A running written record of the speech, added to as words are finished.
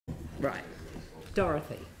Right.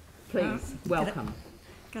 Dorothy, please, welcome.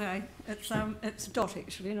 G'day. It's Dot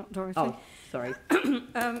actually, not Dorothy. Oh, sorry.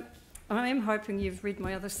 I am hoping you've read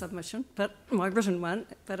my other submission, but my written one,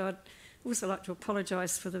 but I'd also like to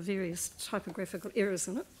apologise for the various typographical errors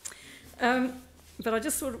in it. But I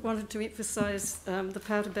just sort of wanted to emphasise the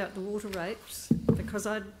part about the water rates, because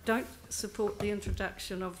I don't support the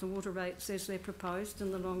introduction of the water rates as they're proposed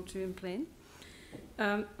in the long-term plan.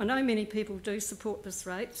 I know many people do support this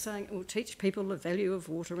rate, saying it will teach people the value of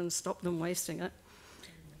water and stop them wasting it.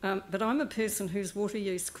 But I'm a person whose water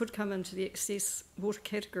use could come into the excess water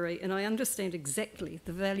category, and I understand exactly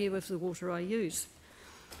the value of the water I use.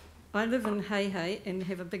 I live in Hei and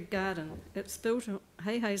have a big garden.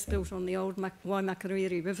 Hei's built on the old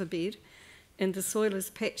Waimakariri riverbed, and the soil is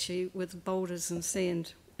patchy with boulders and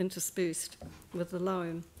sand interspersed with the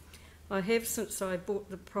loam. I have, since I bought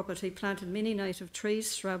the property, planted many native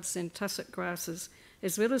trees, shrubs and tussock grasses,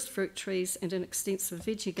 as well as fruit trees and an extensive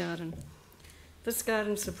veggie garden. This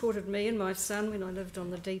garden supported me and my son when I lived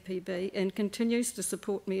on the DPB and continues to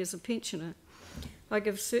support me as a pensioner. I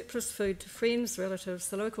give surplus food to friends, relatives,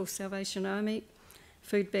 the local Salvation Army,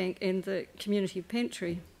 food bank and the community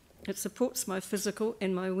pantry. It supports my physical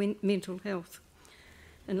and my mental health.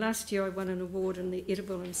 And last year I won an award in the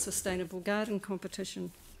Edible and Sustainable Garden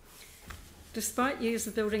competition. Despite years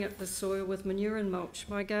of building up the soil with manure and mulch,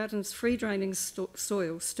 my garden's free-draining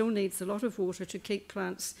soil still needs a lot of water to keep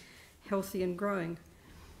plants healthy and growing.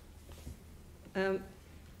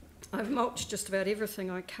 I've mulched just about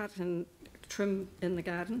everything I cut and trim in the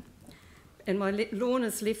garden, and my lawn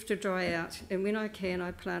is left to dry out, and when I can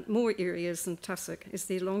I plant more areas in tussock as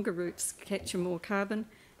their longer roots capture more carbon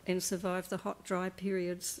and survive the hot dry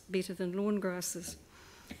periods better than lawn grasses.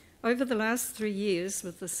 Over the last 3 years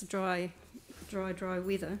with this dry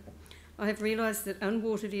weather, I have realised that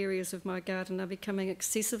unwatered areas of my garden are becoming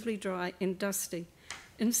excessively dry and dusty.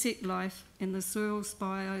 Insect life and the soil's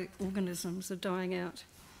bioorganisms are dying out.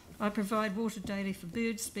 I provide water daily for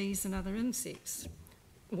birds, bees and other insects.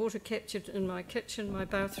 Water captured in my kitchen, my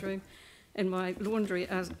bathroom and my laundry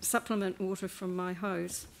are supplement water from my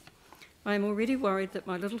hose. I am already worried that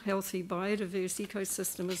my little healthy biodiverse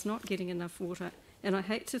ecosystem is not getting enough water, and I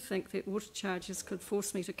hate to think that water charges could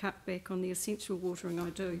force me to cut back on the essential watering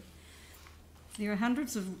I do. There are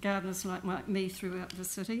hundreds of gardeners like me throughout the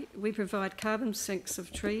city. We provide carbon sinks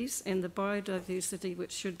of trees and the biodiversity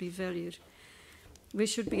which should be valued. We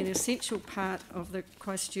should be an essential part of the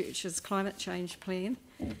Christchurch's climate change plan,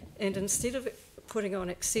 and instead of putting on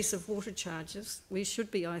excessive water charges, we should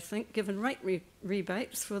be, I think, given rate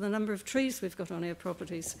rebates for the number of trees we've got on our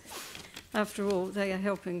properties. After all, they are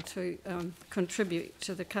helping to contribute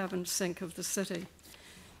to the carbon sink of the city.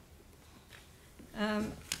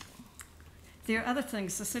 There are other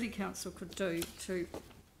things the City Council could do to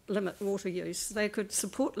limit water use. They could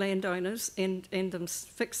support landowners and them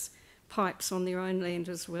fix pipes on their own land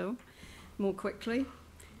as well more quickly.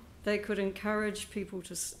 They could encourage people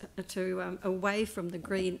to away from the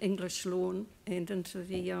green English lawn and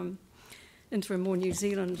into a more New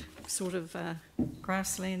Zealand sort of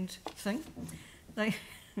grassland thing.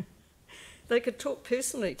 They could talk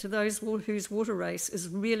personally to those whose water race is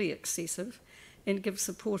really excessive and give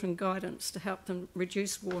support and guidance to help them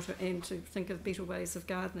reduce water and to think of better ways of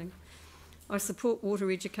gardening. I support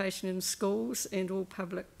water education in schools and all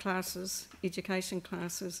public classes, education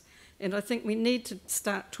classes, and I think we need to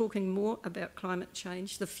start talking more about climate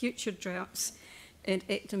change, the future droughts, and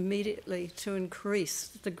act immediately to increase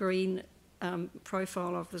the green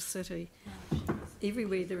profile of the city.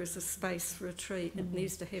 Everywhere there is a space for a tree, it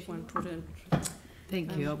needs to have one put in.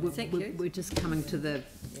 Thank you. We're just coming to the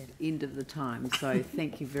end of the time, so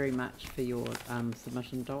thank you very much for your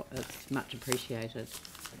submission, Dot. It's much appreciated.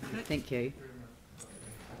 Thank you.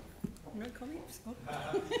 No comments? Oh.